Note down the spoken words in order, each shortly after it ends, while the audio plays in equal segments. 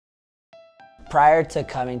Prior to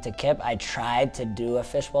coming to KIPP, I tried to do a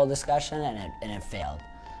fishbowl discussion and it failed.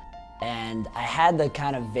 And I had the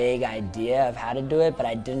kind of vague idea of how to do it, but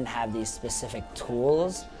I didn't have these specific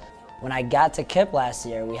tools. When I got to KIPP last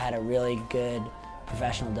year, we had a really good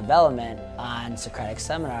professional development on Socratic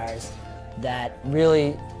seminars that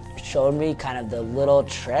really showed me kind of the little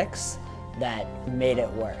tricks that made it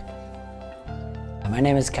work. My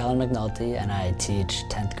name is Kellen McNulty, and I teach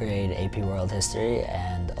 10th grade AP World History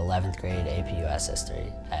and 11th grade AP US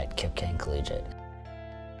History at KIPP Collegiate.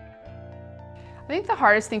 I think the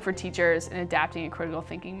hardest thing for teachers in adapting a critical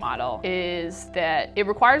thinking model is that it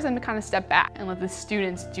requires them to kind of step back and let the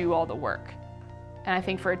students do all the work. And I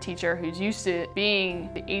think for a teacher who's used to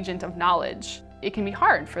being the agent of knowledge, it can be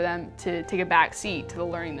hard for them to take a back seat to the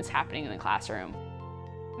learning that's happening in the classroom.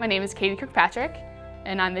 My name is Katie Kirkpatrick,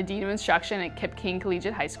 and I'm the Dean of Instruction at KIPP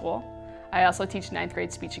Collegiate High School. I also teach 9th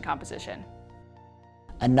grade speech and composition.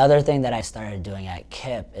 Another thing that I started doing at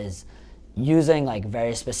KIPP is using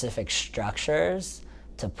very specific structures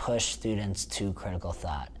to push students to critical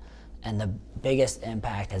thought. And the biggest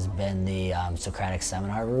impact has been the Socratic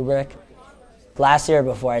seminar rubric. Last year,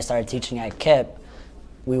 before I started teaching at KIPP,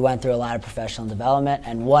 we went through a lot of professional development,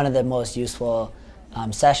 and one of the most useful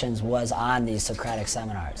sessions was on these Socratic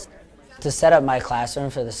seminars. To set up my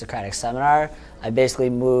classroom for the Socratic seminar, I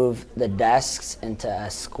basically moved the desks into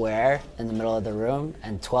a square in the middle of the room,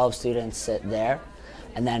 and 12 students sit there.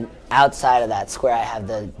 And then outside of that square, I have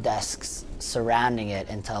the desks surrounding it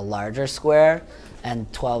into a larger square,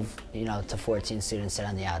 and 12 to 14 students sit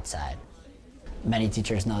on the outside. Many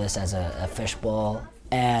teachers know this as a fishbowl,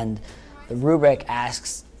 and the rubric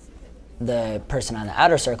asks the person on the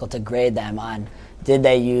outer circle to grade them on, did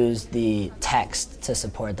they use the text to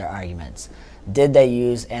support their arguments? Did they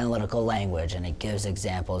use analytical language? And it gives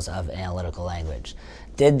examples of analytical language.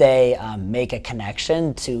 Did they make a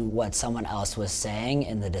connection to what someone else was saying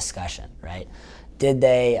in the discussion, right? Did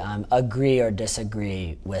they agree or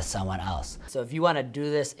disagree with someone else? So if you want to do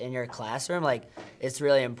this in your classroom, it's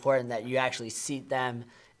really important that you actually seat them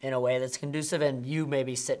in a way that's conducive, and you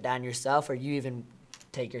maybe sit down yourself, or you even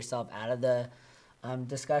take yourself out of the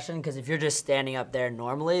discussion, because if you're just standing up there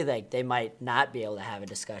normally, they might not be able to have a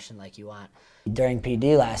discussion like you want. During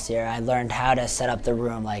PD last year, I learned how to set up the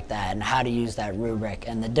room like that and how to use that rubric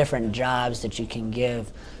and the different jobs that you can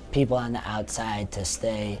give people on the outside to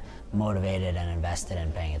stay motivated and invested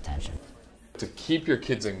in paying attention. To keep your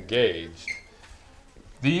kids engaged,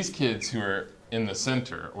 these kids who are in the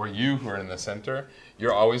center, or you who are in the center,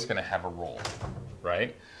 you're always going to have a role,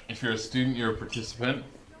 right? If you're a student, you're a participant,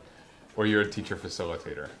 or you're a teacher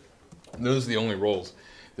facilitator. Those are the only roles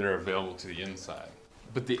that are available to the inside.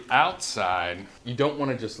 But the outside, you don't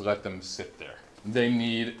want to just let them sit there. They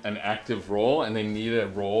need an active role, and they need a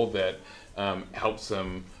role that helps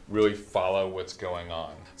them really follow what's going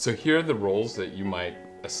on. So here are the roles that you might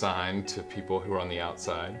assign to people who are on the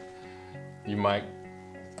outside. You might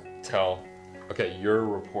tell, okay, you're a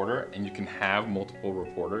reporter, and you can have multiple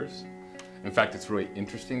reporters. In fact, it's really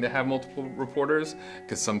interesting to have multiple reporters,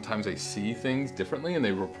 because sometimes they see things differently and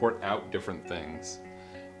they report out different things.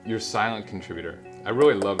 You're a silent contributor. I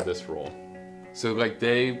really love this role. So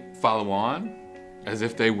they follow on as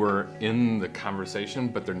if they were in the conversation,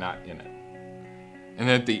 but they're not in it. And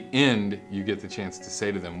at the end, you get the chance to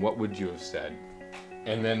say to them, what would you have said?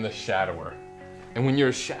 And then the shadower. And when you're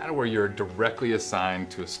a shadower, you're directly assigned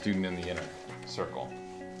to a student in the inner circle.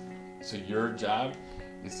 So your job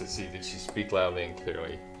is to see, did she speak loudly and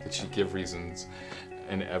clearly? Did she give reasons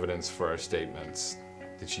and evidence for our statements?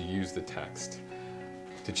 Did she use the text?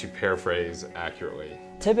 Did she paraphrase accurately?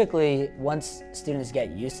 Typically, once students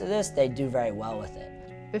get used to this, they do very well with it.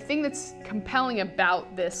 The thing that's compelling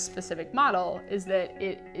about this specific model is that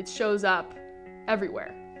it shows up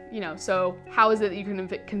everywhere. So how is it that you can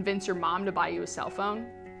convince your mom to buy you a cell phone?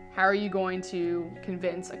 How are you going to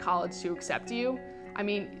convince a college to accept you? I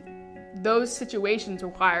mean, those situations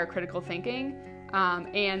require critical thinking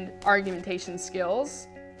and argumentation skills,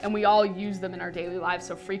 and we all use them in our daily lives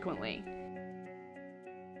so frequently.